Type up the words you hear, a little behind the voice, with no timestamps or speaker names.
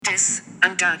Dis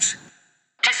and dat.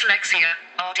 Dyslexia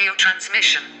audio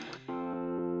transmission.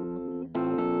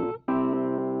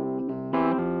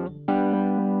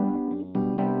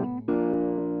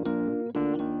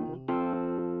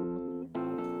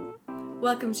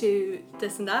 Welcome to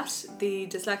This and That, the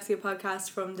dyslexia podcast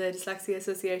from the Dyslexia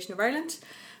Association of Ireland.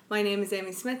 My name is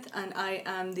Amy Smith and I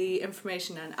am the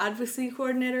Information and Advocacy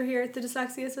Coordinator here at the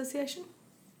Dyslexia Association.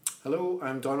 Hello,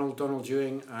 I'm Donald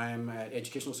Dewing. I'm an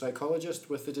educational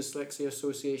psychologist with the Dyslexia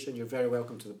Association. You're very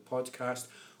welcome to the podcast.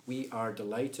 We are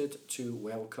delighted to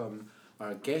welcome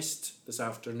our guest this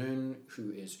afternoon,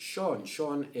 who is Sean.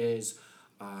 Sean is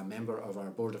a member of our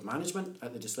Board of Management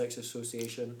at the Dyslexia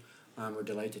Association, and we're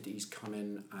delighted that he's come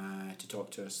in to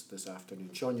talk to us this afternoon.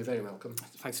 Sean, you're very welcome.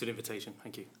 Thanks for the invitation.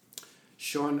 Thank you.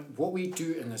 Sean, what we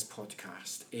do in this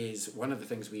podcast is one of the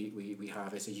things we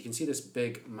have is, you can see this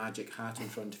big magic hat in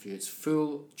front of you. It's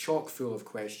chock full of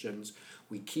questions.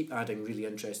 We keep adding really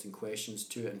interesting questions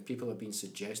to it, and people have been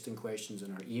suggesting questions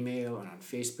in our email and on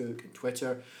Facebook and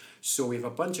Twitter. So we have a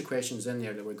bunch of questions in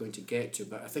there that we're going to get to,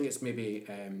 but I think it's maybe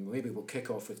we'll kick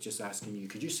off with just asking you,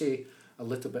 could you say a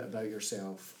little bit about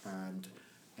yourself and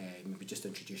maybe just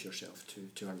introduce yourself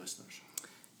to our listeners?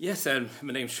 Yes,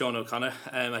 my name's Sean O'Connor.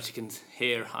 As you can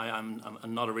hear, I'm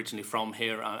not originally from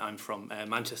here. I'm from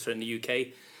Manchester in the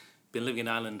UK. Been living in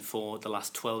Ireland for the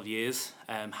last 12 years.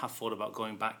 Have thought about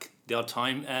going back the odd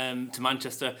time to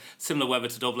Manchester. Similar weather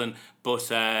to Dublin,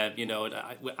 but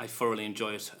I thoroughly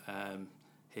enjoy it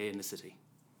here in the city.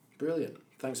 Brilliant.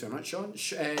 Thanks very much, Sean.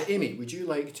 Amy, would you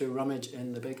like to rummage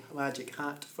in the big magic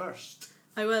hat first?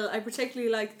 I will. I particularly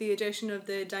like the addition of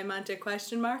the Diamante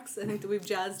question marks. I think that we've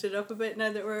jazzed it up a bit now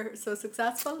that we're so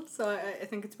successful. So I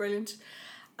think it's brilliant.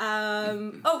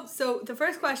 So the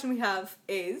first question we have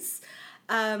is,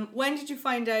 when did you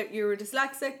find out you were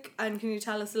dyslexic, and can you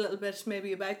tell us a little bit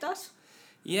maybe about that?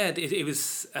 Yeah, it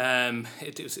was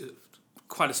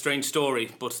quite a strange story,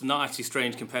 but not actually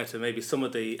strange compared to maybe some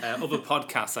of the other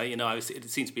podcasts. It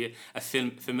seemed to be a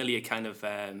familiar kind of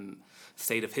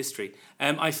state of history.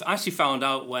 I actually found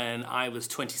out when I was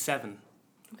 27,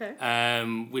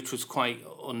 which was quite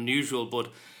unusual.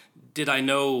 But did I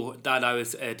know that I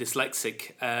was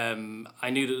dyslexic? I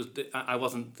knew that I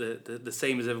wasn't the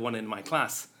same as everyone in my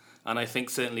class, and I think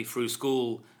certainly through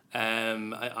school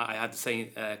I had the same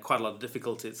quite a lot of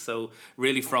difficulties. So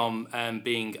really from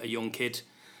being a young kid,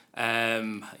 I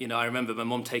remember my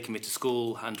mum taking me to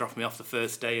school and dropping me off the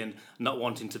first day and not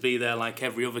wanting to be there like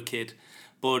every other kid.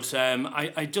 But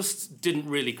I just didn't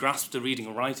really grasp the reading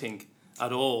and writing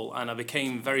at all, and I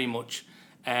became very much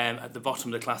at the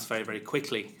bottom of the class very, very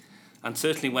quickly. And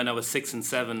certainly when I was 6 and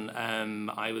 7,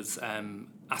 I was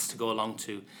asked to go along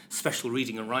to special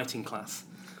reading and writing class,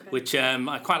 which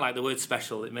I quite like the word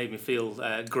special. It made me feel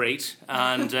great.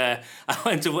 And I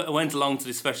went along to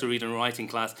this special reading and writing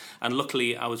class, and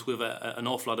luckily I was with an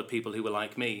awful lot of people who were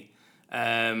like me.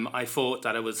 I thought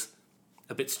that I was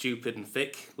a bit stupid and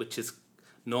thick, which is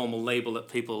normal label that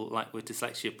people like with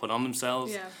dyslexia put on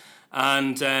themselves. Yeah.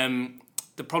 And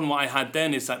the problem what I had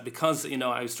then is that because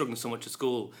I was struggling so much at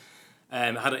school,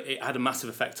 it had a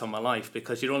massive effect on my life,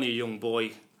 because you're only a young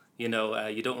boy. You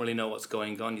don't really know what's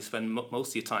going on. You spend most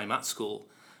of your time at school.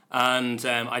 And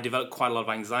I developed quite a lot of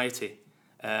anxiety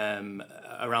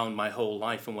around my whole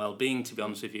life and well-being, to be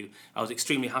honest with you. I was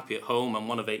extremely happy at home. I'm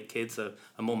one of 8 kids, a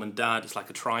mum and dad. It's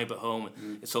like a tribe at home.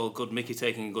 It's all good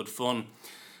mickey-taking and good fun.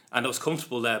 And I was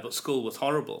comfortable there, but school was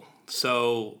horrible.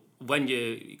 So when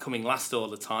you're coming last all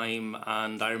the time,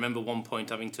 and I remember one point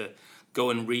having to go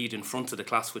and read in front of the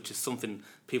class, which is something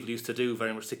people used to do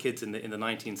very much to kids in the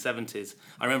 1970s.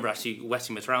 I remember actually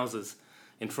wetting my trousers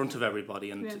in front of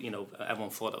everybody, and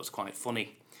everyone thought that was quite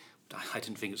funny. I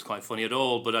didn't think it was quite funny at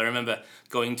all, but I remember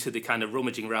going to the kind of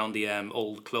rummaging around the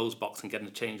old clothes box and getting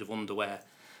a change of underwear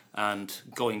and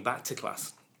going back to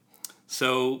class.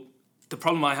 So the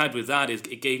problem I had with that is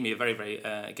it gave me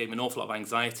it gave me an awful lot of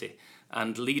anxiety,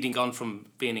 and leading on from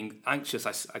being anxious,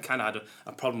 I kind of had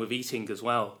a problem with eating as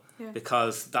well. Yeah.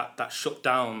 Because that shut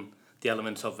down the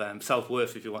element of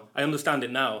self-worth, if you want. I understand it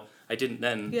now. I didn't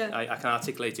then. Yeah. I can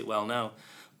articulate it well now.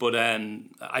 But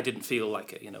I didn't feel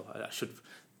like I should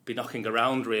be knocking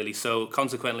around, really. So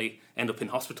consequently, end up in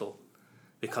hospital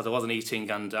because I wasn't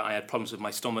eating, and I had problems with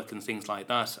my stomach and things like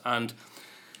that. And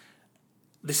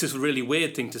this is a really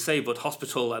weird thing to say, but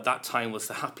hospital at that time was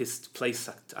the happiest place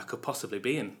I could possibly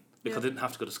be in, because I didn't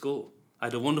have to go to school. I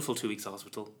had a wonderful 2 weeks at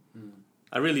hospital.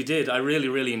 I really did. I really,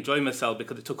 really enjoyed myself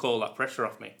because it took all that pressure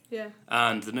off me. Yeah.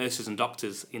 And the nurses and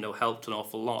doctors, helped an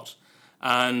awful lot.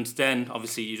 And then,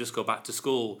 obviously, you just go back to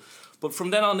school. But from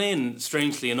then on in,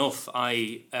 strangely enough,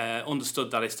 I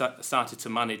understood that I started to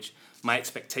manage my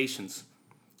expectations.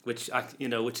 which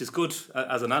which is good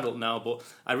as an adult now. But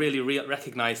I really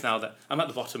recognise now that I'm at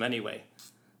the bottom anyway,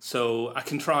 so I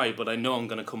can try, but I know I'm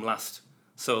going to come last.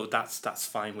 So that's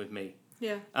fine with me.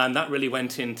 Yeah. And that really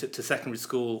went into secondary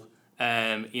school.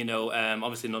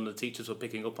 Obviously none of the teachers were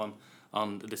picking up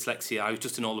on the dyslexia. I was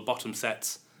just in all the bottom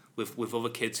sets with other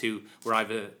kids who were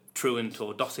either truant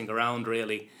or dotting around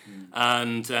really.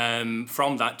 And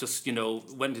from that just,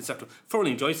 went into secondary.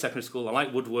 Thoroughly enjoyed secondary school. I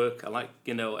like woodwork. I like,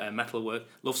 metal work.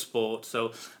 Love sport.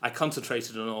 So I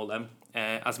concentrated on all them.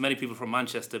 As many people from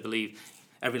Manchester believe,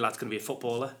 every lad's going to be a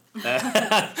footballer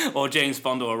or James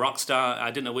Bond or a rock star.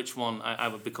 I didn't know which one I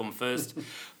would become first.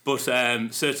 But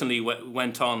certainly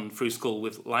went on through school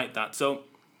with like that. So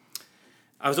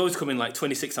I was always coming like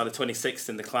 26 out of 26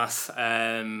 in the class,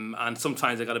 and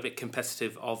sometimes I got a bit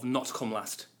competitive of not to come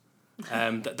last.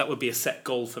 That would be a set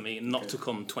goal for me, not to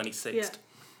come 26th. Yeah.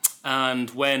 And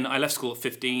when I left school at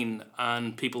 15,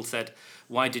 and people said,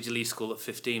 "Why did you leave school at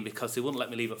 15?" Because they wouldn't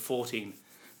let me leave at 14.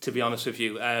 To be honest with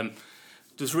you,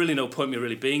 there's really no point me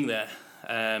really being there,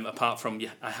 apart from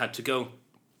I had to go.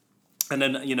 And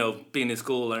then being in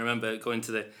school, I remember going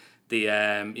to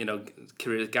the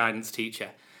career guidance teacher.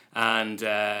 And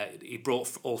he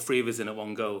brought all three of us in at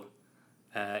one go,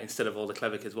 instead of all the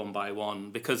clever kids one by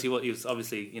one, because he was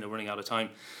obviously running out of time.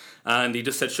 And he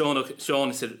just said, Sean,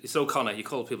 he said, it's O'Connor. You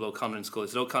call people O'Connor in school. He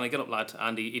said, O'Connor, get up, lad.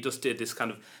 And he just did this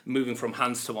kind of moving from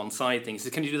hands to one side thing. He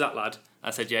said, can you do that, lad?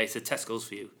 I said, yeah. He said, Tesco's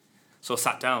for you. So I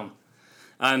sat down.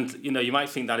 And, you might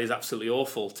think that is absolutely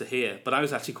awful to hear, but I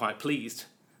was actually quite pleased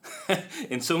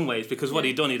in some ways, because what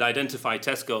he'd done, he'd identified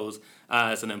Tesco's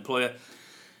as an employer.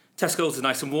 Tesco's is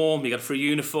nice and warm, you got a free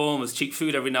uniform, there's cheap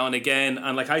food every now and again,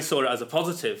 and I saw it as a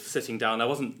positive sitting down. I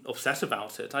wasn't upset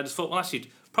about it. I just thought, well,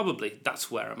 actually, probably that's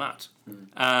where I'm at.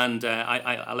 And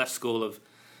I left school of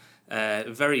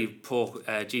very poor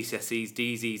GCSEs,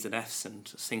 D's, and F's and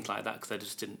things like that, because I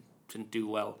just didn't do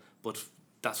well, but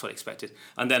that's what I expected.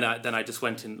 And then I just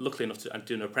went in, luckily enough, to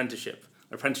do an apprenticeship.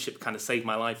 Apprenticeship kind of saved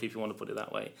my life, if you want to put it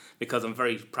that way, because I'm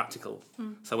very practical.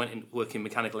 So I went in working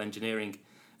mechanical engineering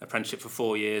apprenticeship for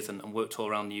 4 years and worked all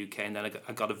around the UK, and then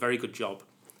I got a very good job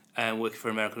working for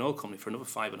American Oil Company for another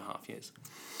 5.5 years.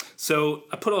 So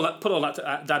I put all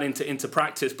that into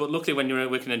practice. But luckily, when you're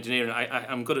working in engineering,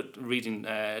 I'm good at reading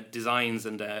designs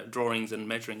and drawings and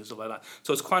measuring and stuff like that.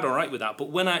 So it's quite all right with that.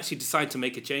 But when I actually decided to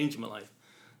make a change in my life,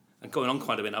 I'm going on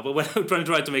quite a bit now, but when I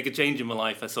tried to make a change in my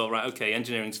life, I saw, right, okay,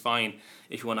 engineering's fine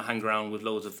if you want to hang around with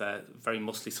loads of very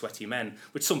muscly, sweaty men,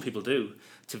 which some people do,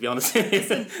 to be honest.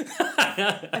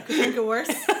 I could think of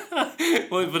worse.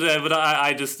 But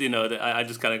I just, I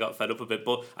just kind of got fed up a bit.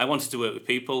 But I wanted to work with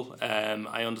people.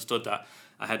 I understood that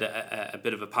I had a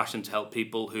bit of a passion to help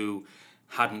people who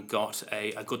hadn't got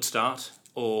a good start,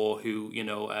 or who,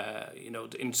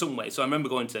 in some way. So I remember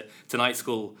going to night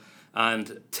school,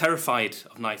 and terrified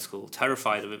of night school,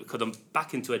 terrified of it, because I'm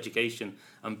back into education.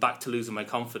 I'm back to losing my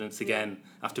confidence again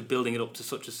after building it up to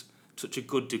such a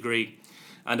good degree.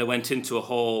 And I went into a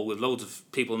hall with loads of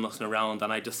people nothing around,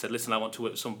 and I just said, listen, I want to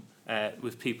work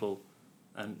with people,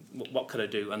 and what could I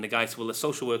do? And the guy said, well, there's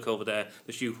social work over there,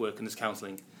 there's youth work, and there's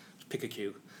counselling. Pick a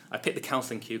queue. I picked the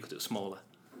counselling queue because it was smaller.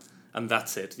 And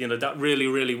that's it. That really,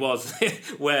 really was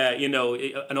where,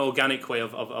 an organic way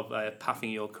of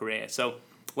pathing your career. So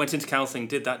went into counselling,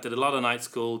 did a lot of night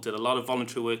school, did a lot of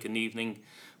voluntary work in the evening,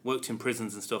 worked in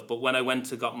prisons and stuff. But when I went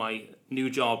to got my new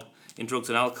job in drugs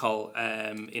and alcohol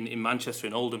in Manchester,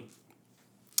 in Oldham,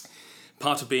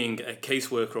 part of being a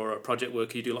caseworker or a project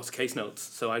worker, you do lots of case notes.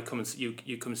 So I come and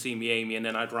you come and see me, Amy, and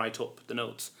then I'd write up the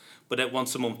notes. But at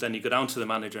once a month, then you go down to the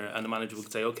manager, and the manager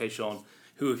would say, okay, Sean,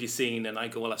 who have you seen? And I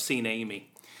go, well, I've seen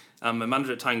Amy. And my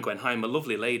manager at the time, Gwen Heim, a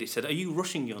lovely lady, said, are you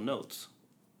rushing your notes?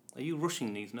 Are you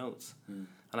rushing these notes?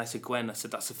 And I said, Gwen, that's the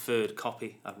third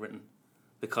copy I've written,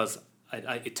 because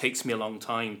it takes me a long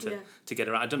time to get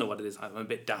it right. I don't know what it is. I'm a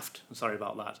bit daft. I'm sorry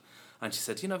about that. And she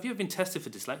said, have you ever been tested for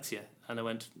dyslexia? And I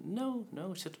went, no.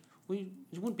 She said, well,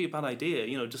 it wouldn't be a bad idea,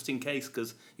 just in case,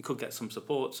 because you could get some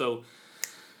support. So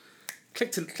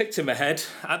clicked in my head.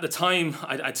 At the time,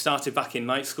 I'd started back in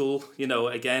night school,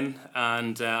 again,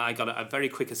 and I got a very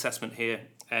quick assessment here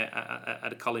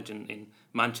at a college in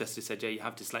Manchester. Said, yeah, you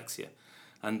have dyslexia.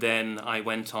 And then I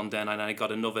went on and I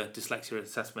got another dyslexia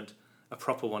assessment, a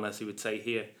proper one, as you would say,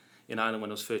 here in Ireland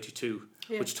when I was 32,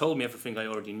 which told me everything I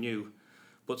already knew,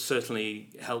 but certainly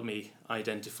helped me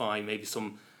identify maybe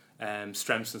some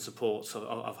strengths and supports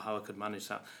of how I could manage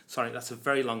that. Sorry, that's a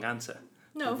very long answer.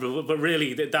 No. But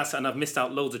really, and I've missed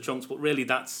out loads of chunks, but really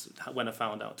that's when I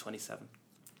found out, 27.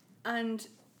 And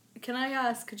Can I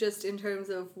ask, just in terms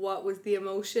of what was the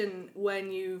emotion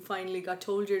when you finally got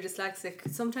told you're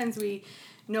dyslexic? Sometimes we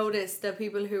notice that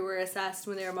people who were assessed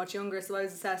when they were much younger, so I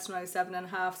was assessed when I was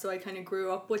 7.5, so I kind of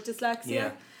grew up with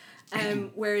dyslexia.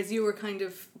 Whereas you were kind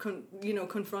of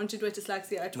confronted with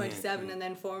dyslexia at 27 and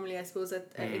then formally, I suppose,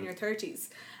 in your 30s,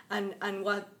 and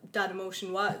what that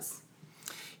emotion was.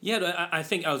 Yeah, I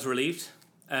think I was relieved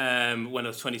when I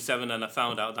was 27 and I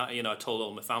found out that, I told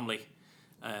all my family.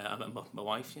 I met my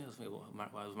wife.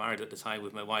 I was married at the time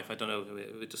with my wife. I don't know,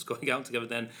 we were just going out together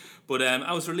then. But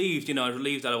I was relieved. I was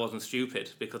relieved that I wasn't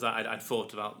stupid, because I'd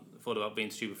thought about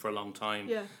being stupid for a long time.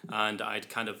 Yeah. And I'd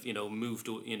kind of moved,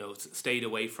 stayed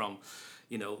away from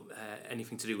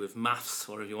anything to do with maths,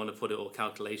 or if you want to put it, or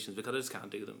calculations, because I just can't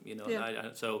do them. Yeah.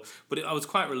 I was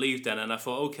quite relieved then, and I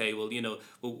thought, okay,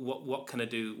 what can I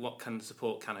do? What kind of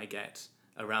support can I get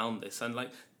around this? And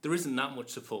there isn't that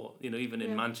much support, even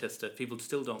in Manchester, people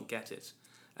still don't get it.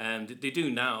 They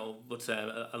do now, but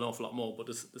an awful lot more. But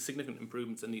there's significant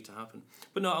improvements that need to happen.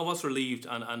 But no, I was relieved,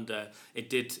 and it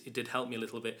did help me a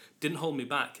little bit. Didn't hold me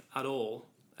back at all,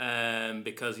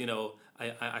 because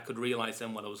I could realise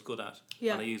then what I was good at,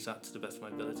 and I used that to the best of my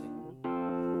ability.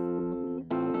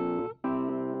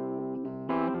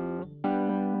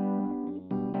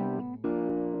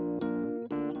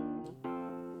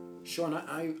 Sean,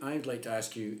 I'd like to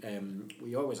ask you,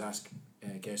 we always ask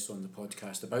guests on the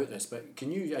podcast about this, but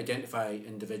can you identify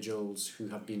individuals who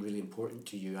have been really important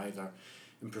to you, either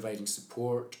in providing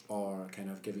support or kind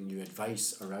of giving you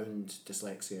advice around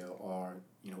dyslexia or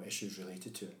issues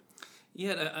related to it?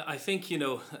 Yeah, I think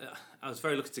I was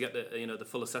very lucky to get the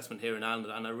full assessment here in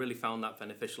Ireland, and I really found that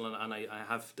beneficial, and I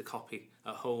have the copy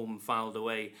at home filed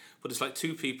away. But it's like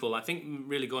two people. I think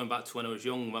really going back to when I was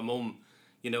young, my mum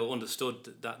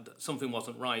understood that something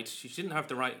wasn't right. She didn't have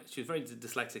the right. She was very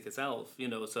dyslexic herself,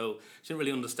 so she didn't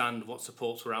really understand what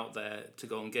supports were out there to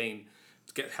go and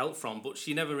get help from. But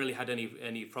she never really had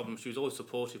any problems. She was always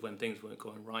supportive when things weren't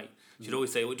going right. She'd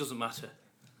always say, "Well, it doesn't matter.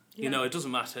 It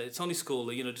doesn't matter. It's only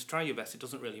school. Just try your best. It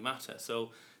doesn't really matter."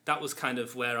 So that was kind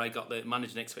of where I got the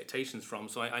managing expectations from.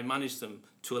 So I managed them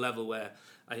to a level where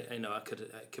I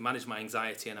could manage my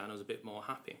anxiety, and I was a bit more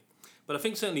happy. But I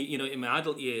think certainly, in my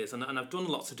adult years, and I've done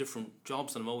lots of different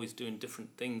jobs, and I'm always doing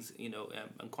different things,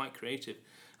 I'm quite creative.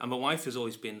 And my wife has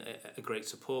always been a great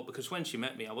support, because when she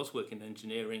met me, I was working in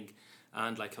engineering,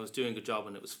 and I was doing a job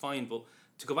and it was fine. But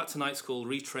to go back to night school,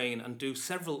 retrain, and do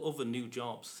several other new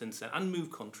jobs since then, and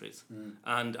move countries,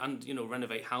 and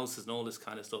renovate houses and all this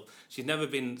kind of stuff. She's never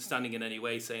been standing in any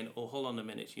way saying, "Oh, hold on a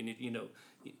minute, you need,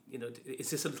 is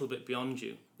this a little bit beyond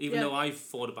you?" Even though I've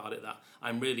thought about it, that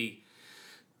I'm really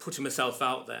putting myself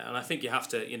out there, and I think you have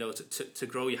to, to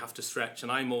grow, you have to stretch,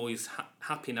 and I'm always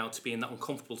happy now to be in that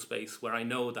uncomfortable space where I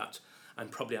know that I'm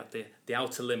probably at the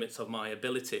outer limits of my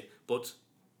ability, but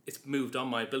it's moved on,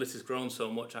 my ability's grown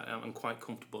so much, I'm quite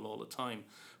comfortable all the time.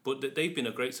 But they've been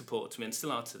a great support to me, and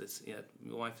still are to this.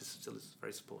 My wife is still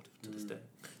very supportive to this day.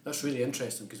 That's really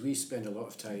interesting, because we spend a lot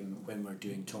of time when we're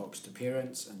doing talks to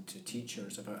parents and to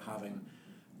teachers about having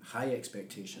high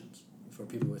expectations for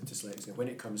people with dyslexia when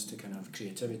it comes to kind of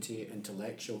creativity,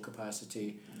 intellectual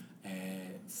capacity,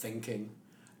 thinking,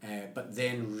 but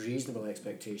then reasonable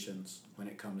expectations when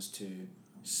it comes to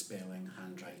spelling,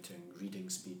 handwriting, reading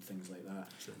speed, things like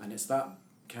that. Sure. And it's that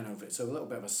it's a little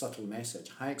bit of a subtle message.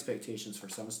 High expectations for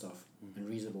some stuff and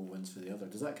reasonable ones for the other.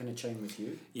 Does that kind of chime with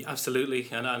you? Yeah, absolutely.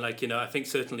 And I think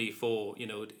certainly for,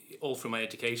 all through my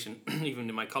education, even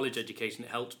in my college education,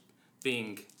 it helped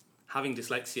having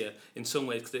dyslexia in some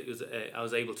ways, because I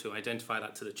was able to identify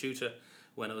that to the tutor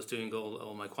when I was doing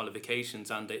all my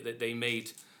qualifications, and they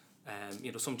made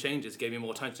some changes, gave me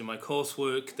more time to do my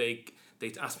coursework. They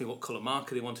asked me what colour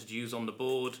marker they wanted to use on the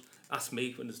board, asked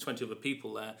me when there's 20 other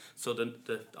people there, so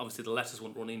obviously the letters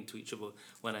wouldn't run into each other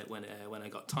when I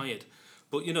got tired.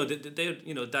 But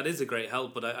that is a great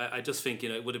help. But I just think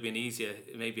it would have been easier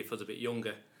maybe if I was a bit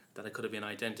younger, that I could have been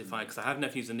identified, because I have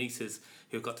nephews and nieces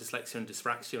who've got dyslexia and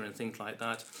dyspraxia and things like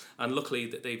that, and luckily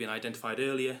that they've been identified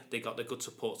earlier. They got the good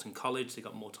supports in college, they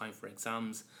got more time for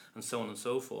exams and so on and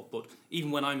so forth. But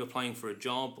even when I'm applying for a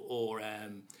job or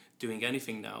doing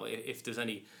anything now, if there's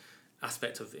any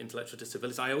aspect of intellectual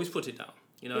disability, I always put it down.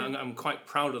 I'm quite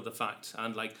proud of the fact,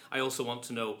 and I also want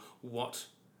to know what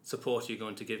support you're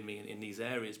going to give me in these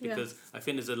areas, because I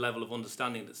think there's a level of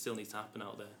understanding that still needs to happen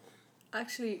out there.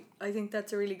 Actually, I think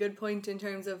that's a really good point in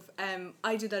terms of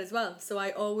I do that as well. So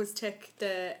I always tick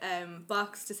the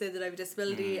box to say that I have a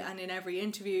disability, and in every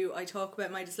interview I talk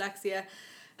about my dyslexia.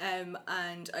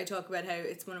 And I talk about how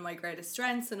it's one of my greatest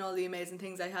strengths and all the amazing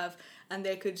things I have, and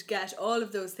they could get all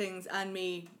of those things and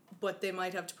me, but they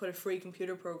might have to put a free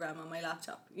computer program on my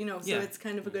laptop, you know, so it's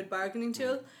kind of a good bargaining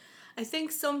tool. I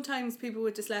think sometimes people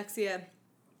with dyslexia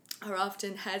are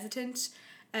often hesitant,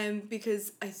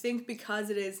 because I think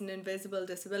because it is an invisible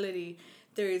disability,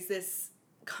 there is this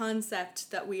concept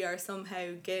that we are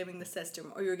somehow gaming the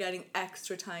system, or you're getting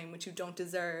extra time which you don't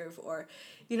deserve, or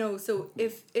you know, so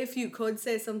if you could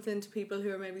say something to people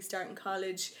who are maybe starting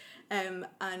college and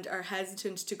are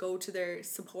hesitant to go to their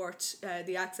support,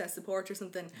 the access support or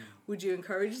something, would you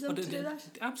encourage them to do that?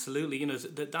 Absolutely, you know,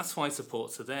 that's why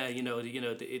supports are there. You know,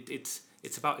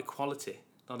 it's about equality,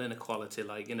 not inequality.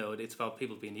 Like, you know, it's about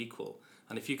people being equal.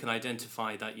 And if you can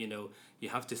identify that, you know, you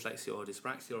have dyslexia or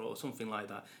dyspraxia or something like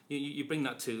that, you bring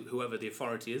that to whoever the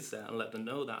authority is there and let them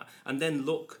know that. And then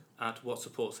look at what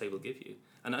supports they will give you.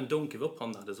 And don't give up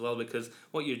on that as well, because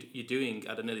what you're doing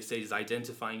at an early stage is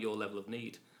identifying your level of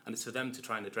need. And it's for them to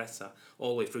try and address that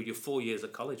all the way through your 4 years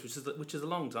at college, which is a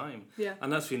long time. Yeah.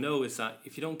 And as we know, is that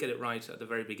if you don't get it right at the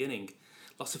very beginning,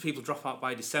 lots of people drop out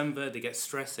by December, they get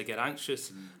stressed, they get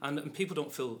anxious, and people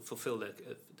don't fulfill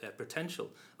their potential.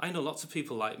 I know lots of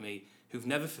people like me who've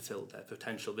never fulfilled their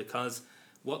potential because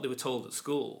what they were told at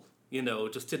school, you know,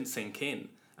 just didn't sink in,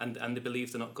 and they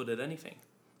believe they're not good at anything.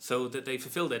 So that they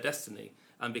fulfilled their destiny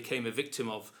and became a victim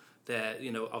of their,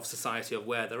 you know, of society, of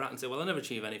where they're at, and say, well, I'll never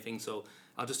achieve anything, so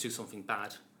I'll just do something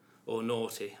bad or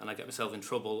naughty and I get myself in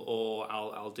trouble, or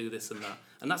I'll do this and that.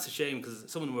 And that's a shame, because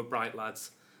some of them were bright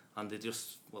lads and they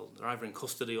just, well, they're either in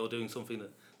custody or doing something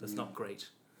that's not great.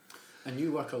 And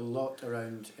you work a lot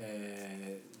around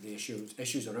the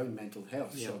issues around mental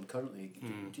health, Sean, currently.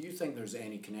 Do you think there's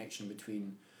any connection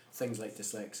between things like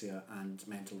dyslexia and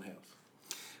mental health?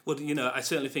 Well, you know, I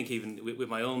certainly think even with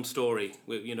my own story,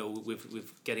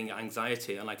 with getting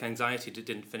anxiety, and like anxiety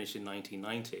didn't finish in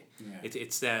 1990. Yeah.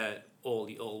 It's there all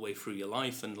the way through your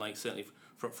life, and like certainly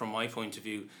from my point of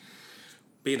view,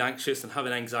 being anxious and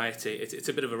having anxiety, it's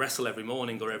a bit of a wrestle every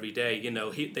morning or every day. You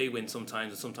know, they win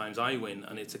sometimes and sometimes I win,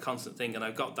 and it's a constant thing. And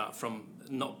I've got that from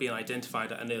not being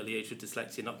identified at an early age with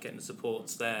dyslexia, not getting the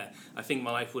supports there. I think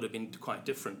my life would have been quite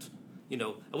different. You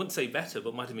know, I wouldn't say better,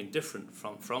 but might have been different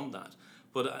from that.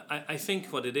 But I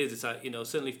think what it is that, you know,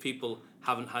 certainly if people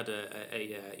haven't had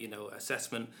a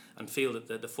assessment and feel that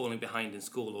they're falling behind in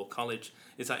school or college,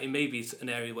 is that it may be an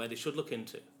area where they should look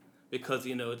into. Because,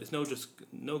 you know, there's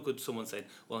no good someone saying,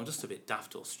 well, I'm just a bit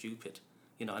daft or stupid.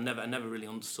 You know, I never really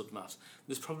understood maths.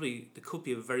 There could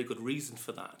be a very good reason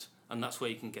for that. And that's where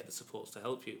you can get the supports to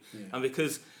help you. Yeah. And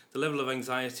because the level of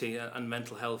anxiety and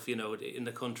mental health, you know, in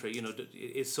the country, you know,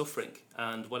 is suffering.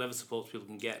 And whatever supports people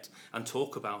can get and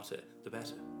talk about it, the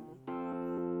better.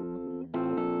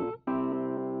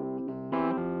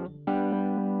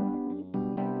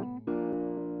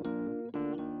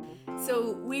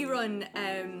 So we run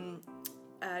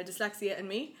Dyslexia and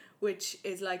Me, which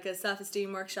is like a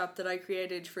self-esteem workshop that I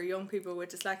created for young people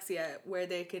with dyslexia, where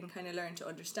they can kind of learn to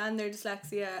understand their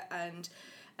dyslexia. And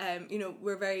you know,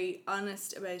 we're very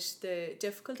honest about the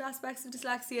difficult aspects of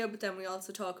dyslexia, but then we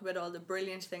also talk about all the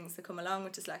brilliant things that come along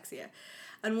with dyslexia.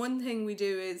 And one thing we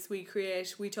do is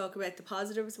we talk about the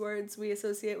positive words we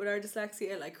associate with our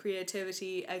dyslexia, like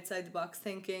creativity, outside the box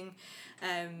thinking,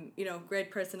 you know, great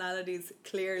personalities,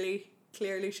 clearly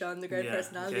Sean, the great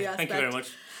personality aspect. Thank you very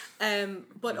much.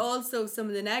 But also some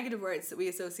of the negative words that we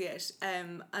associate.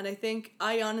 And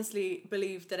I honestly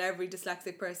believe that every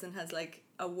dyslexic person has like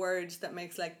a word that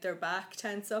makes like their back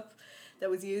tense up that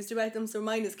was used about them. So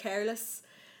mine is careless.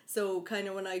 So kind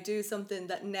of when I do something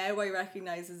that now I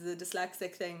recognise as a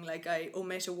dyslexic thing, like I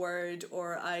omit a word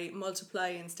or I multiply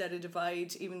instead of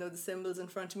divide, even though the symbol's in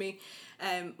front of me,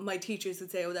 my teachers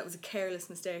would say, oh, that was a careless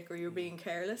mistake, or you're being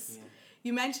careless. Yeah.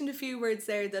 You mentioned a few words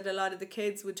there that a lot of the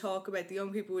kids would talk about, the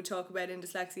young people would talk about in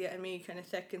Dyslexia and Me, kind of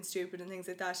thick and stupid and things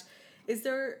like that. Is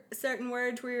there a certain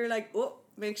word where you're like, oh,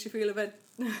 makes you feel a bit...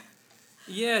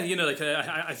 Yeah, you know, like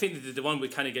I think the one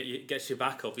would kind of gets you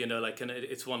back up, you know, like, and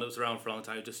it's one that was around for a long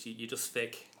time. You're just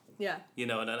thick. Yeah. You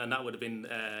know, and that would have been,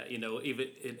 you know, even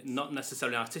not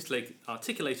necessarily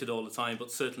articulated all the time,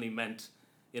 but certainly meant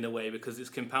in a way, because it's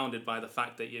compounded by the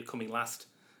fact that you're coming last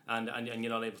and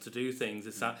you're not able to do things.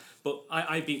 It's that. But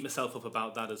I beat myself up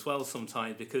about that as well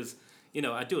sometimes, because, you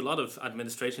know, I do a lot of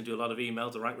administration, do a lot of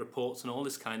emails, I write reports and all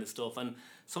this kind of stuff, and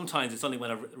sometimes it's only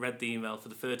when I've read the email for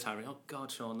the third time, oh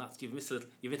God, Sean,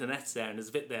 you've hit an S there and there's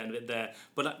a bit there and a bit there.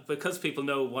 But because people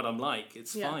know what I'm like,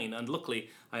 it's fine. And luckily,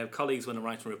 I have colleagues when I'm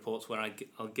writing reports where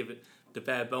I'll give it the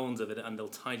bare bones of it and they'll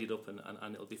tidy it up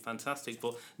and it'll be fantastic.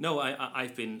 But no,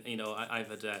 I've been, you know, I've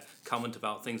had a comment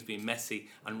about things being messy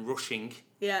and rushing.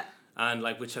 Yeah. And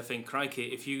like, which I think, crikey,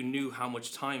 if you knew how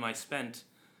much time I spent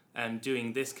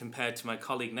doing this compared to my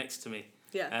colleague next to me,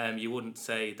 you wouldn't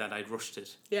say that I'd rushed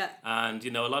it. Yeah. And,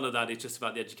 you know, a lot of that is just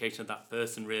about the education of that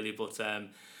person, really. But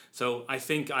so I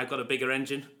think I've got a bigger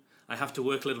engine. I have to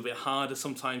work a little bit harder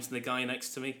sometimes than the guy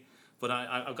next to me. But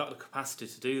I've got the capacity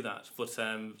to do that. But,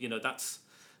 you know, that's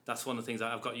one of the things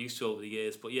I've got used to over the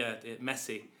years. But, yeah,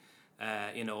 messy,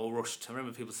 you know, or rushed. I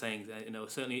remember people saying, that, you know,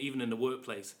 certainly even in the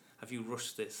workplace, have you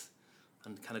rushed this?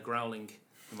 And kind of growling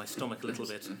in my stomach a little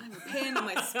bit. I'm a pain in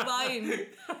my spine.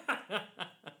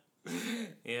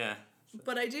 Yeah.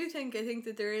 But I think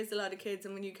that there is a lot of kids,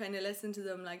 and when you kind of listen to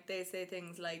them, like, they say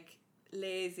things like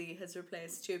lazy has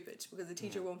replaced stupid, because a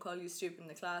teacher won't call you stupid in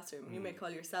the classroom. You may call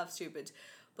yourself stupid,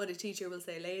 but a teacher will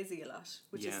say lazy a lot,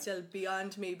 which is still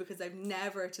beyond me, because I've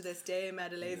never to this day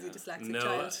met a lazy dyslexic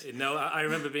child. No, I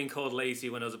remember being called lazy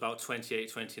when I was about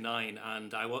 28, 29,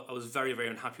 and I was very, very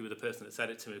unhappy with the person that said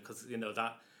it to me, because, you know,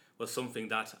 that was something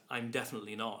that I'm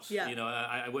definitely not. Yeah. You know,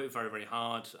 I work very, very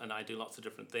hard, and I do lots of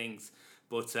different things,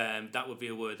 but that would be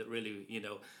a word that really, you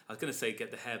know, I was going to say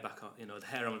get the hair back on, you know, the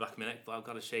hair on the back of my neck, but I've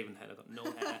got a shaven head, I've got no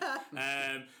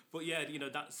hair. But yeah, you know,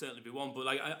 that'd certainly be one. But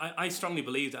like, I strongly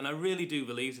believe, and I really do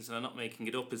believe this, and I'm not making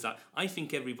it up, is that I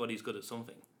think everybody's good at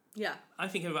something. Yeah. I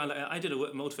think I did a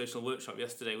motivational workshop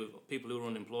yesterday with people who were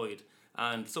unemployed,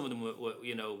 and some of them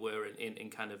were in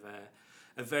kind of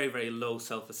a very, very low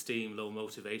self-esteem, low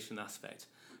motivation aspect.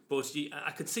 But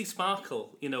I could see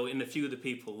sparkle, you know, in a few of the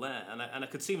people there, and I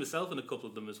could see myself in a couple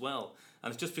of them as well.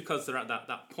 And it's just because they're at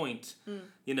that point,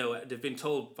 you know, they've been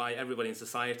told by everybody in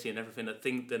society and everything that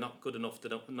think they're not good enough,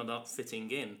 they're not fitting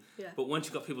in. Yeah. But once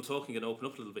you've got people talking and open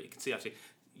up a little bit, you can see actually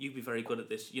you'd be very good at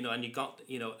this, you know, and you got,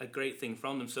 you know, a great thing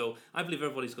from them. So I believe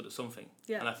everybody's good at something,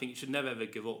 and I think you should never ever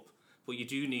give up. But you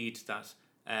do need that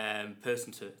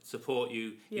person to support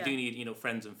you. You do need, you know,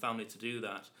 friends and family to do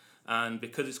that. And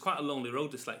because it's quite a lonely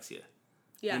road, dyslexia.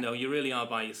 You know, you really are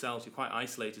by yourself. You're quite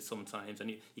isolated sometimes, and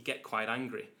you get quite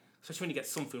angry, especially when you get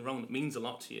something wrong that means a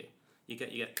lot to you. You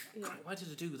get why did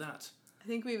I do that? I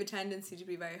think we have a tendency to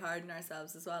be very hard on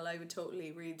ourselves as well. I would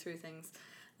totally read through things,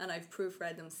 and I've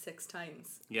proofread them 6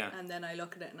 times. Yeah. And then I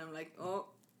look at it and I'm like, oh,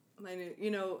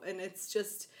 you know, and it's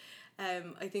just,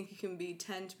 I think you can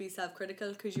tend to be self-critical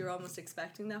because you're almost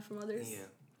expecting that from others.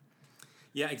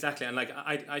 Yeah, exactly. And like,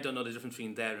 I don't know the difference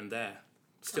between there and there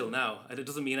still now. And it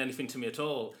doesn't mean anything to me at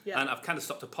all. Yeah. And I've kind of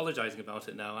stopped apologising about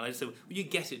it now. And I just say, well, you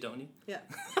get it, don't you? Yeah.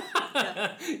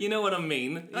 You know what I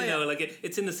mean? You know, like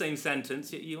it's in the same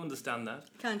sentence. You understand that.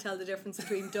 Can't tell the difference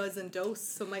between does and dose,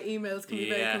 so my emails can be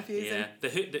very confusing. Yeah, the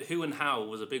who and how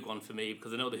was a big one for me,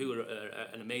 because I know the Who are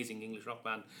an amazing English rock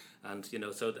band, and you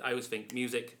know, so I always think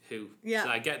music, Who. Yeah. So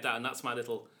I get that, and that's my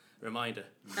little reminder.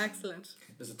 Excellent.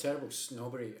 There's a terrible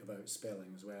snobbery about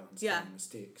spelling as well, and spelling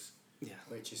mistakes,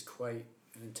 which is quite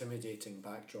an intimidating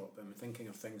backdrop. I'm thinking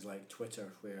of things like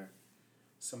Twitter, where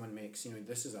someone makes, you know,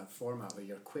 this is a format where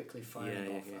you're quickly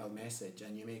firing off a message,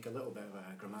 and you make a little bit of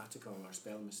a grammatical or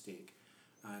spell mistake,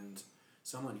 and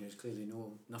someone who has clearly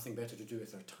nothing better to do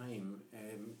with their time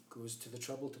goes to the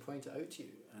trouble to point it out to you,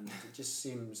 and it just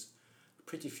seems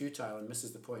pretty futile and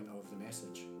misses the point of the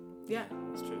message. Yeah,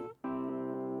 it's true.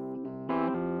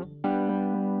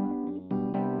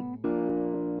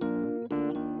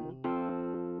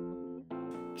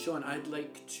 Sean, I'd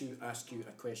like to ask you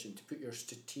a question, to put your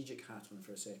strategic hat on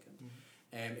for a second.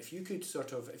 If you could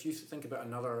if you think about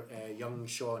another young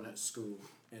Sean at school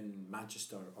in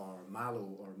Manchester or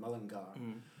Mallow or Mullingar,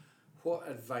 what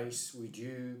advice would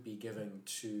you be giving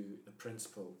to the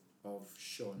principal of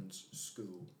Sean's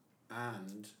school?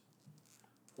 And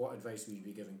what advice would you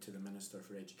be giving to the Minister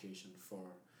for Education for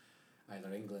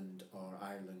either England or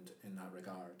Ireland in that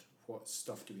regard? What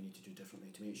stuff do we need to do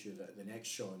differently to make sure that the next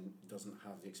Sean doesn't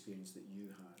have the experience that you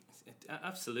had?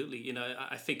 Absolutely. You know,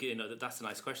 I think, you know, that's a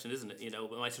nice question, isn't it? You know,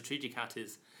 my strategic hat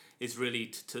is really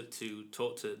to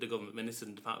talk to the government minister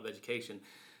and Department of Education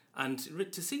and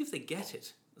to see if they get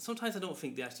it. Sometimes I don't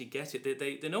think they actually get it.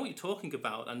 They know what you're talking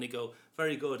about, and they go,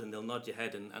 very good, and they'll nod your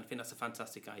head and think that's a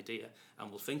fantastic idea, and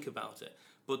we'll think about it.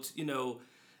 But, you know,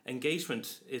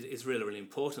 engagement is really, really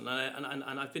important.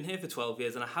 And I've been here for 12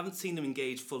 years, and I haven't seen them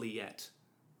engage fully yet.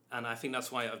 And I think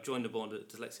that's why I've joined the board of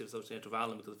Dyslexia Association of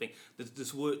Ireland, because I think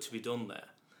there's work to be done there.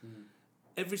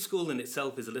 Every school in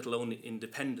itself is a little own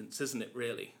independence, isn't it,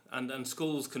 really? And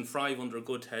schools can thrive under a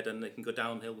good head, and they can go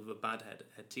downhill with a bad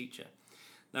head teacher.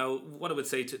 Now, what I would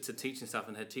say to teaching staff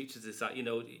and head teachers is that, you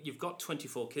know, you've got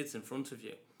 24 kids in front of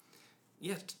you.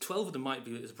 Yeah, 12 of them might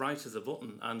be as bright as a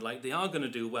button, and like they are going to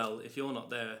do well if you're not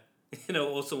there, you know,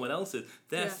 or someone else is.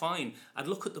 They're fine. I'd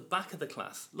look at the back of the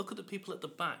class. Look at the people at the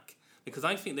back. because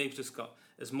I think they've just got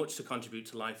as much to contribute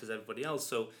to life as everybody else.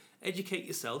 So educate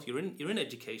yourself. You're in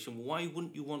education. Why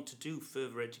wouldn't you want to do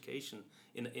further education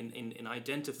in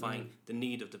identifying the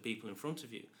need of the people in front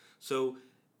of you? So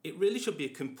it really should be a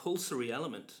compulsory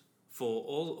element for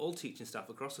all teaching staff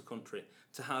across the country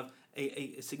to have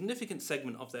a significant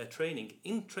segment of their training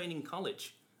in training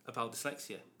college about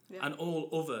dyslexia and all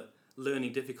other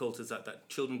learning difficulties that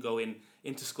children go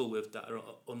into school with that are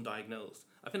undiagnosed.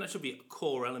 I think that should be a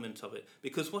core element of it,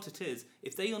 because what it is,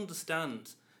 if they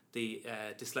understand the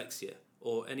dyslexia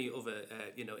or any other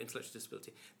intellectual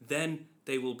disability, then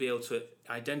they will be able to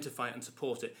identify and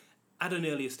support it at an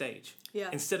earlier stage. Yeah.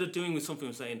 Instead of doing with something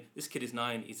and saying, this kid is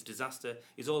 9, he's a disaster,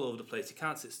 he's all over the place, he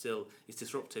can't sit still, he's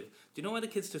disruptive. Do you know why the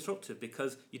kid's disruptive?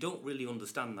 Because you don't really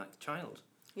understand that child.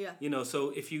 Yeah. So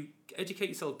if you educate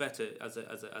yourself better as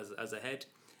a head,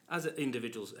 as an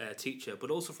individual teacher,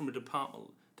 but also from a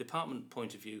department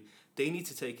point of view, they need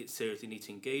to take it seriously, need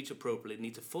to engage appropriately,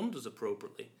 need to fund us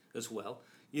appropriately as well.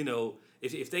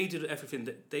 If they did everything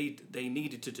that they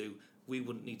needed to do, we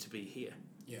wouldn't need to be here.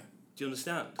 Yeah. Do you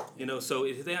understand? So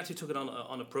if they actually took it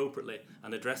on appropriately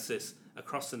and addressed this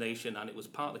across the nation, and it was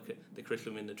part of the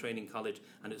curriculum in the training college,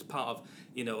 and it was part of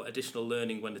additional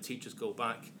learning when the teachers go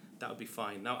back, that would be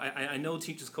fine. Now I know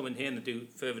teachers come in here and they do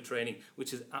further training,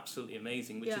 which is absolutely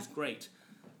amazing, which is great.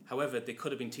 However, they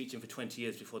could have been teaching for 20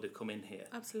 years before they come in here.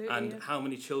 Absolutely. And how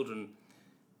many children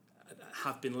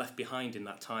have been left behind in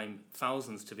that time?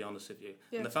 Thousands, to be honest with you.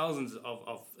 Yeah. And the thousands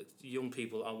of young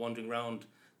people are wandering around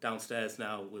downstairs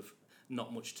now with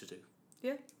not much to do.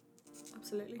 Yeah,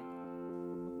 absolutely.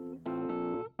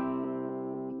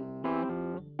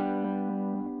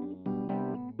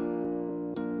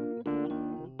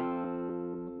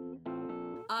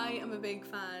 I am a big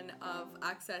fan of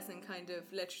accessing kind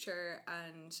of literature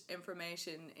and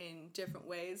information in different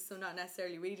ways, so not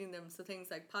necessarily reading them, so things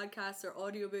like podcasts or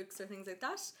audiobooks or things like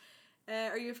that.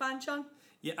 Are you a fan, Sean?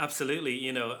 Yeah, absolutely.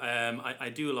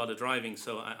 I do a lot of driving,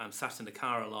 so I'm sat in the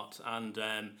car a lot, and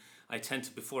I tend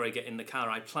to, before I get in the car,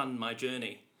 I plan my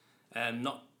journey,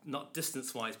 not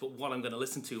distance-wise, but what I'm going to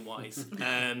listen to wise.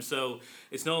 So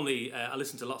it's normally, I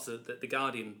listen to lots of the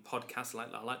Guardian podcasts,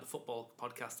 I like the football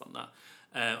podcast on that.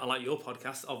 I like your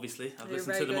podcast, obviously. I've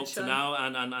listened to them up to now,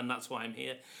 and that's why I'm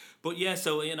here. But yeah,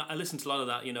 so I listen to a lot of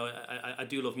that. I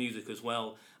do love music as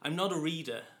well. I'm not a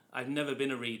reader. I've never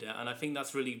been a reader, and I think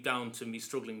that's really down to me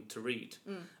struggling to read.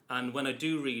 And when I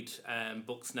do read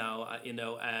books now,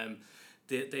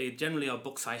 they generally are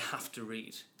books I have to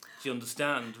read. Do you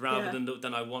understand? Rather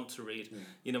than I want to read.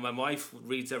 My wife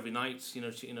reads every night. She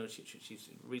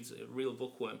reads a real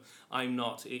bookworm. I'm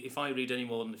not. If I read any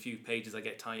more than a few pages, I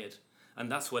get tired. And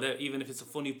that's whatever. Even if it's a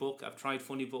funny book, I've tried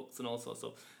funny books and all sorts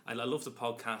of stuff. I love the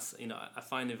podcasts. I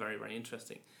find it very, very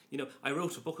interesting. I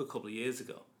wrote a book a couple of years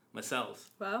ago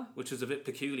myself. Wow. Which was a bit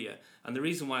peculiar. And the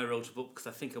reason why I wrote a book, because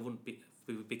I think I wouldn't be,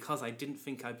 because I didn't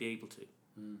think I'd be able to.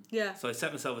 Yeah. So I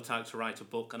set myself a target to write a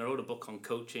book, and I wrote a book on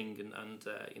coaching and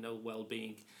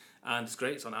well-being, and it's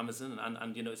great. It's on Amazon,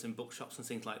 and it's in bookshops and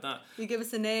things like that. You give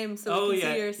us a name so we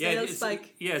can see your sales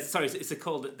spike. It's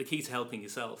called The Key to Helping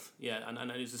Yourself. Yeah,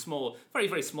 and it's a small, very,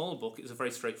 very small book. It's a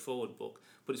very straightforward book,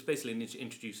 but it's basically an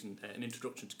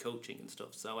introduction to coaching and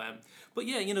stuff. So,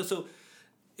 so.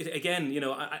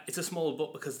 It's a small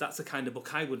book because that's the kind of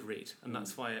book I would read, and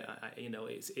that's why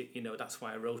that's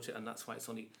why I wrote it, and that's why it's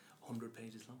only 100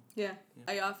 pages long. Yeah.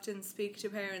 I often speak to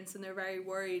parents, and they're very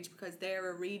worried because they're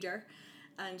a reader,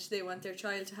 and they want their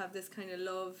child to have this kind of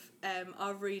love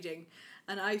of reading,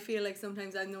 and I feel like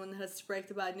sometimes I'm the one that has to break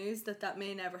the bad news that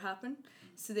may never happen.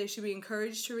 So they should be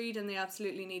encouraged to read, and they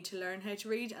absolutely need to learn how to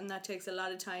read, and that takes a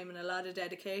lot of time and a lot of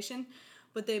dedication,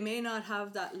 but they may not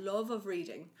have that love of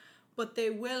reading. But they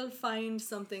will find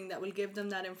something that will give them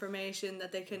that information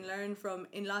that they can learn from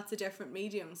in lots of different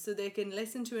mediums. So they can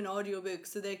listen to an audiobook,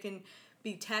 so they can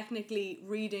be technically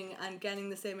reading and getting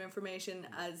the same information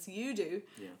as you do,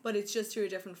 but it's just through a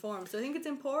different form. So I think it's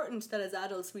important that as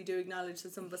adults we do acknowledge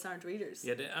that some of us aren't readers.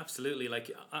 Yeah, absolutely.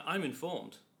 I'm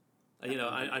informed.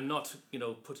 I'm not,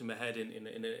 putting my head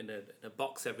in a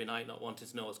box every night, not wanting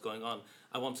to know what's going on.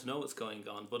 I want to know what's going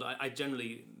on, but I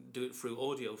generally do it through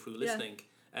audio, through listening. Yeah.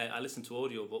 I listen to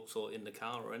audiobooks or in the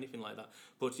car or anything like that.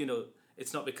 But,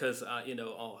 it's not because, I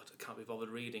can't be bothered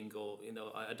reading or,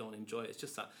 I don't enjoy it. It's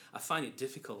just that I find it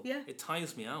difficult. Yeah. It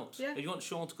tires me out. Yeah. If you want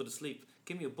Sean to go to sleep,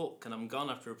 give me a book and I'm gone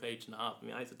after a page and a half.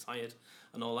 My eyes are tired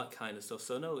and all that kind of stuff.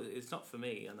 So, no, it's not for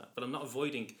me. But I'm not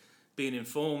avoiding being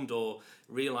informed or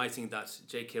realizing that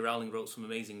J.K. Rowling wrote some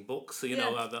amazing books, you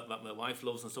know, that my wife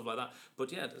loves and stuff like that.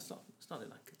 But yeah,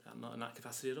 I'm not in that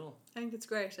capacity at all. I think it's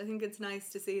great. I think it's nice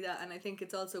to see that, and I think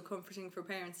it's also comforting for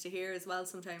parents to hear as well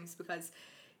sometimes, because,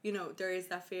 you know, there is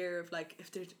that fear of like,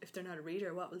 if they're not a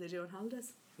reader, what will they do on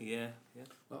holidays? Yeah.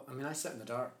 Well, I mean, I sit in the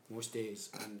dark most days,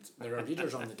 and there are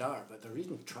readers on the dark, but they're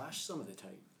reading trash some of the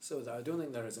time. So I don't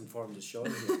think they're as informed as Sean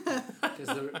here, because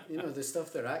they're, you know, the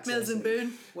stuff they're accessing. Mills and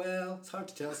Boon. Well, it's hard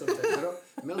to tell sometimes.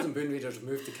 Mills and Boon readers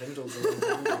moved to Kindles a long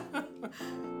time ago.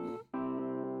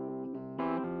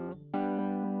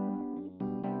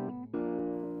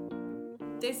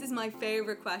 This is my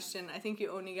favourite question. I think you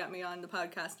only get me on the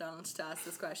podcast, Donald, to ask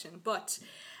this question, but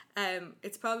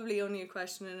it's probably only a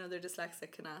question another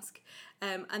dyslexic can ask,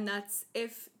 and that's,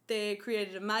 if they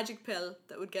created a magic pill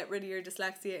that would get rid of your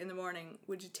dyslexia in the morning,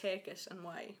 would you take it, and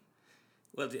why?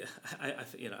 Well, I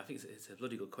think it's a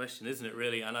bloody good question, isn't it,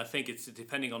 really? And I think it's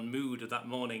depending on mood of that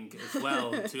morning as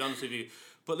well, to be honest with you.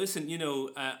 But listen, you know,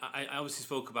 I obviously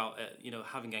spoke about, you know,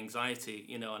 having anxiety,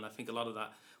 you know, and I think a lot of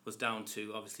that was down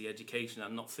to, obviously, education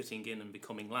and not fitting in and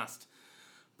becoming last.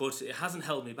 But it hasn't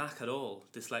held me back at all,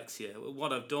 dyslexia.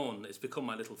 What I've done, it's become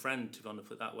my little friend, to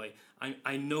put it that way.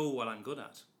 I know what I'm good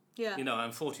at. Yeah. You know,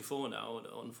 I'm 44 now,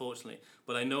 unfortunately,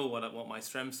 but I know what my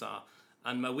strengths are.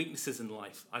 And my weaknesses in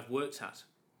life, I've worked at.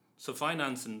 So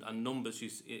finance and numbers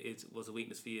it was a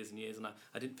weakness for years and years, and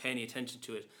I didn't pay any attention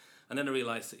to it. And then I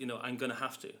realised that, you know, I'm going to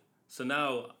have to. So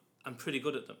now I'm pretty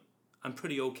good at them. I'm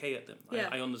pretty okay at them. Yeah.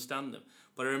 I understand them.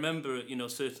 But I remember, you know,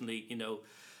 certainly, you know,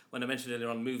 when I mentioned earlier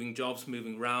on moving jobs,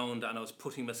 moving round, and I was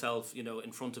putting myself, you know,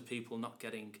 in front of people, not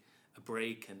getting a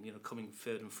break, and, you know, coming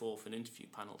third and fourth in interview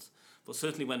panels. But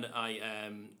certainly when I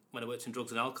worked in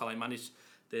drugs and alcohol, I managed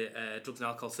the drugs and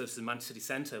alcohol services in Manchester City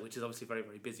Centre, which is obviously a very,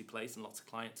 very busy place and lots of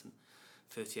clients and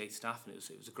 38 staff, and it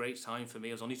was a great time for me.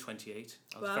 I was only 28.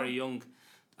 I was very young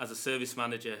as a service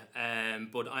manager,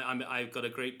 but I've got a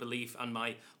great belief, and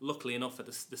luckily enough that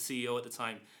the CEO at the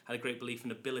time had a great belief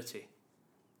in ability.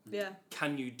 Yeah.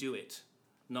 Can you do it?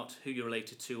 Not who you're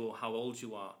related to or how old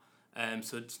you are.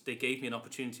 So they gave me an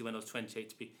opportunity when I was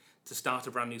 28 to start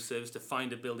a brand new service, to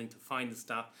find a building, to find the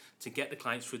staff, to get the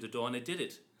clients through the door, and I did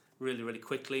it really, really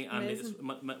quickly. And it was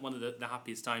one of the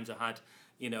happiest times I had,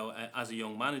 you know, as a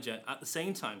young manager. At the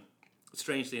same time,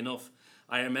 strangely enough,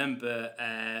 I remember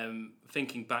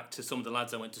thinking back to some of the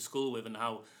lads I went to school with and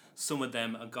how some of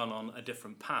them had gone on a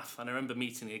different path. And I remember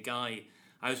meeting a guy.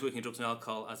 I was working in drugs and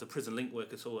alcohol as a prison link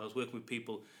worker, so I was working with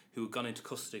people who had gone into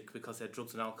custody because they had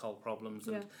drugs and alcohol problems,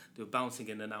 and they were bouncing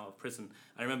in and out of prison.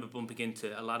 I remember bumping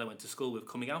into a lad I went to school with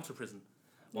coming out of prison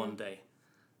one day,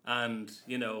 and,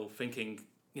 you know, thinking,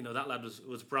 you know, that lad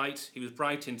was bright. He was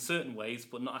bright in certain ways,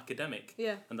 but not academic.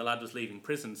 Yeah. And the lad was leaving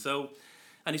prison. So,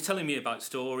 and he's telling me about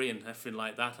story and everything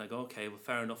like that. And I go, okay, well,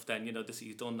 fair enough then. You know,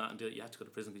 you've done that, and you had to go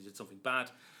to prison because you did something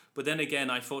bad. But then again,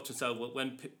 I thought to myself, well,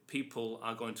 when people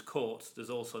are going to court, there's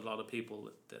also a lot of people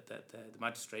that the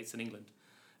magistrates in England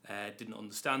didn't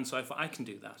understand. So I thought, I can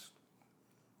do that.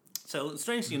 So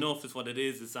strangely enough, is what it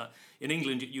is that in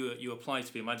England you apply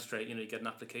to be a magistrate. You know, you get an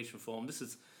application form. This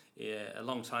is a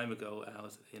long time ago. I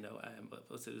was, you know,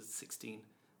 was it 16?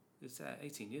 It was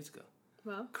 18 years ago.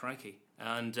 Wow. Crikey.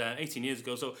 And 18 years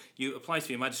ago. So you apply to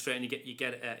be a magistrate,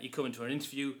 and you come into an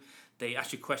interview. They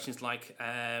ask you questions like,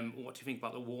 what do you think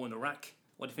about the war in Iraq?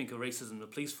 What do you think of racism in the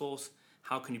police force?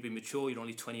 How can you be mature? You're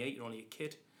only 28. You're only a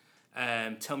kid.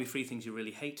 Tell me 3 things you really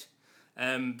hate.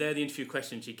 They're the interview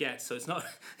questions you get. So it's not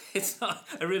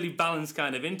a really balanced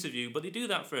kind of interview. But they do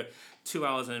that for 2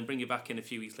 hours and then bring you back in a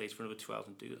few weeks later for another 2 hours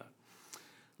and do that.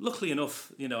 Luckily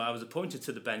enough, you know, I was appointed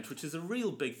to the bench, which is a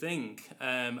real big thing.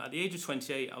 At the age of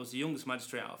 28, I was the youngest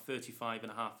magistrate out of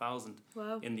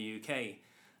 35,500 in the UK.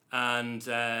 And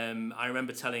I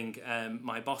remember telling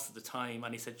my boss at the time,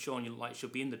 and he said, Sean, you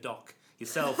should be in the dock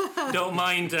yourself. Don't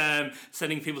mind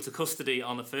sending people to custody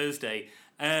on a Thursday.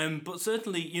 But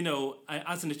certainly, you know,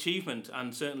 as an achievement,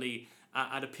 and certainly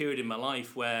at a period in my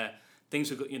life where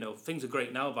things are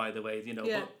great now, by the way, you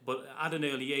know, but at an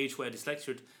early age where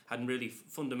dyslexia hadn't really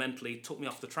fundamentally took me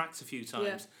off the tracks a few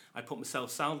times, I put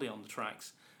myself soundly on the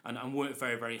tracks and worked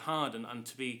very, very hard, and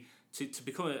to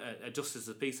become a justice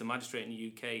of the peace, a magistrate in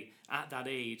the UK at that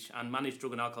age, and manage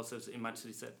drug and alcohol services in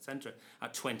Manchester City Centre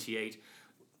at 28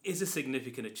 is a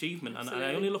significant achievement. And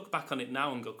I only look back on it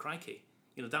now and go, crikey,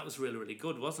 you know, that was really, really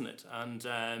good, wasn't it?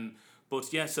 And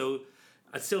but yeah, so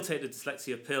I'd still take the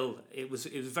dyslexia pill. It was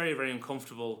very, very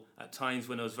uncomfortable at times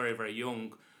when I was very, very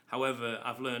young. However,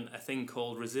 I've learned a thing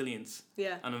called resilience.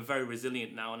 Yeah. And I'm very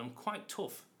resilient now, and I'm quite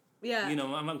tough. Yeah. You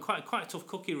know, I'm quite a tough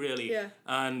cookie, really. Yeah.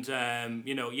 And,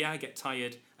 you know, I get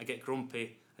tired, I get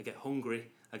grumpy, I get hungry,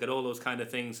 I got all those kind of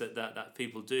things that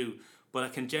people do, but I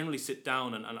can generally sit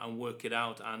down and work it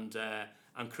out, and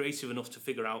I'm creative enough to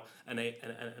figure out an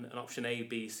option A,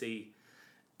 B, C,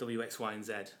 W, X, Y, and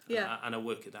Z, and I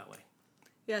work it that way.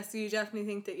 Yeah, so you definitely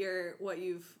think that what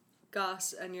you've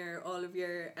got and all of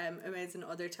your amazing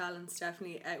other talents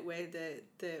definitely outweigh the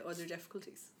other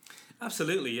difficulties.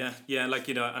 Absolutely, yeah. Like,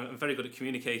 I'm very good at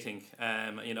communicating.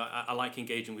 I like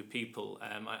engaging with people.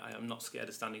 I'm not scared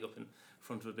of standing up in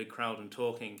front of a big crowd and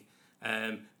talking.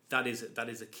 That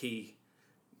is a key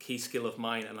skill of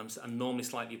mine, and I'm normally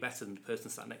slightly better than the person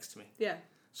sat next to me. Yeah.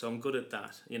 So I'm good at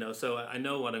that. So I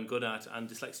know what I'm good at, and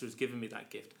dyslexia has given me that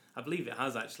gift. I believe it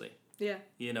has, actually. Yeah.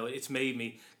 It's made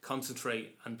me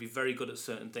concentrate and be very good at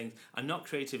certain things. I'm not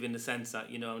creative in the sense that,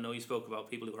 I know you spoke about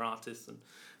people who are artists and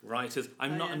writers.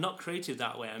 I'm not creative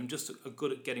that way. I'm just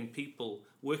good at getting people,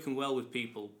 working well with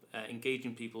people,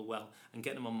 engaging people well, and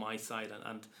getting them on my side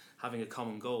and having a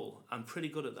common goal. I'm pretty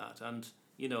good at that. And,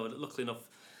 luckily enough,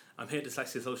 I'm here at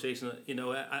Dyslexia Association,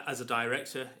 as a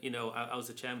director. I was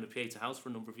the chairman of Pieta House for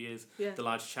a number of years, the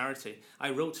large charity.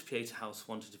 I wrote to Pieta House,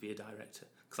 wanted to be a director,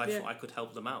 because I thought I could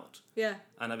help them out. Yeah.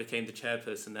 And I became the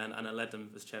chairperson then, and I led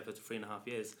them as chairperson for 3.5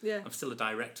 years. Yeah. I'm still a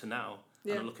director now,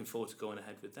 and I'm looking forward to going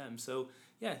ahead with them. So,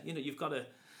 you've got to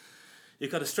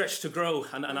stretch to grow,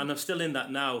 and I'm still in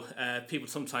that now. People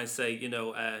sometimes say,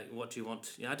 what do you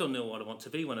want? I don't know what I want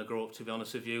to be when I grow up, to be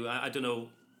honest with you. I don't know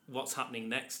what's happening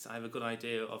next. I have a good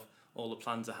idea of all the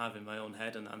plans I have in my own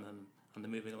head, and they're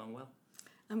moving along well.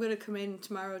 I'm going to come in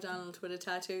tomorrow, Donald, with a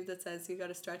tattoo that says you got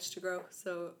to stretch to grow.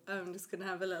 So I'm just going to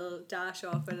have a little dash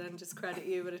off it and just credit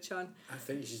you with it, Sean. I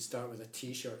think you should start with a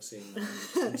t-shirt saying that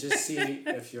and just see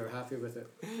if you're happy with it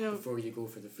before you go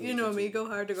for the full tattoo. Me, go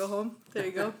hard or go home. There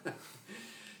you go.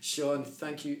 Sean,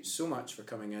 thank you so much for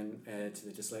coming in to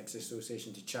the Dyslexia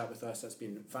Association to chat with us. That's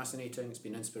been fascinating, it's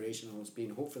been inspirational, it's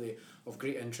been hopefully of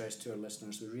great interest to our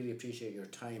listeners. We really appreciate your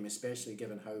time, especially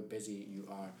given how busy you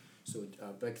are. So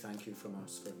a big thank you from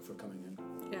us for coming in.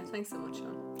 Yeah, thanks so much,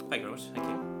 Sean. Thank you very much. Thank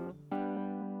you.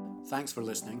 Thanks for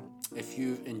listening. If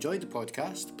you've enjoyed the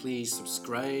podcast, please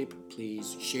subscribe,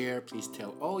 please share, please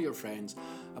tell all your friends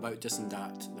about Dis and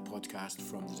Dat, the podcast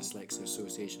from the Dyslexia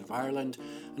Association of Ireland,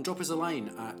 and drop us a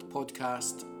line at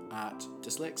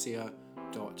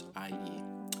podcast@dyslexia.ie.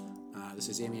 This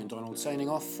is Amy and Donald signing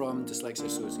off from Dyslexia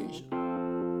Association.